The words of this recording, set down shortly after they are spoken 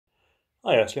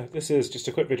Hi Ursula, this is just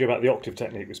a quick video about the octave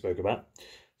technique we spoke about.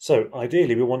 So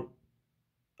ideally we want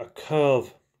a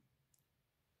curve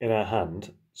in our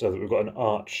hand so that we've got an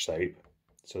arch shape,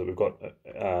 so that we've got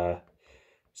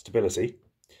stability.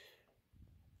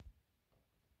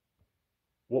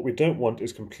 What we don't want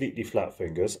is completely flat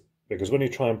fingers, because when you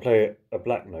try and play a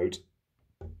black note,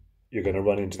 you're going to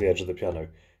run into the edge of the piano.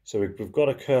 So we've got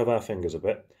to curve our fingers a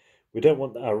bit. We don't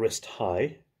want our wrist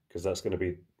high, because that's going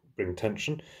to bring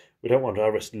tension. We don't want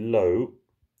our wrist low,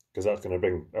 because that's going to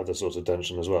bring other sorts of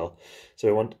tension as well. So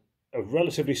we want a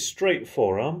relatively straight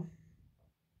forearm.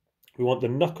 We want the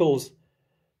knuckles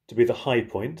to be the high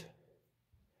point.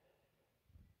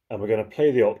 And we're going to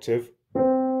play the octave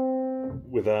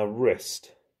with our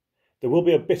wrist. There will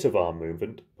be a bit of arm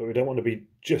movement, but we don't want to be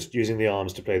just using the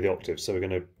arms to play the octave. So we're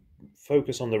going to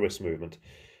focus on the wrist movement.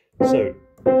 So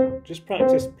just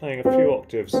practice playing a few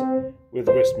octaves with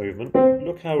wrist movement.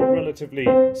 Look how relatively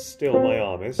still my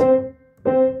arm is. And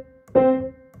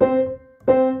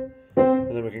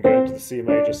then we can go into the C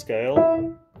major scale.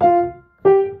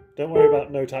 Don't worry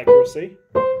about note accuracy.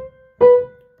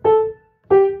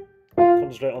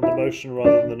 Concentrate on the motion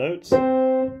rather than the notes.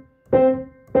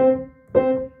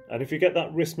 And if you get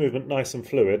that wrist movement nice and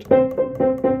fluid,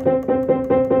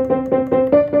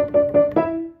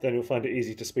 then you'll find it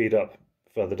easy to speed up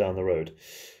further down the road.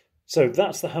 So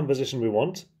that's the hand position we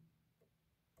want.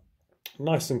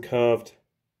 Nice and curved,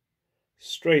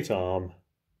 straight arm,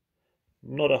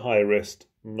 not a high wrist,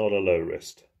 not a low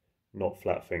wrist, not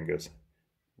flat fingers,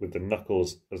 with the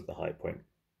knuckles as the high point.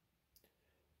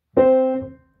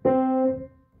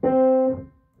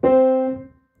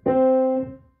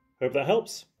 Hope that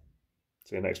helps.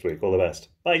 See you next week. All the best.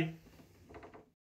 Bye.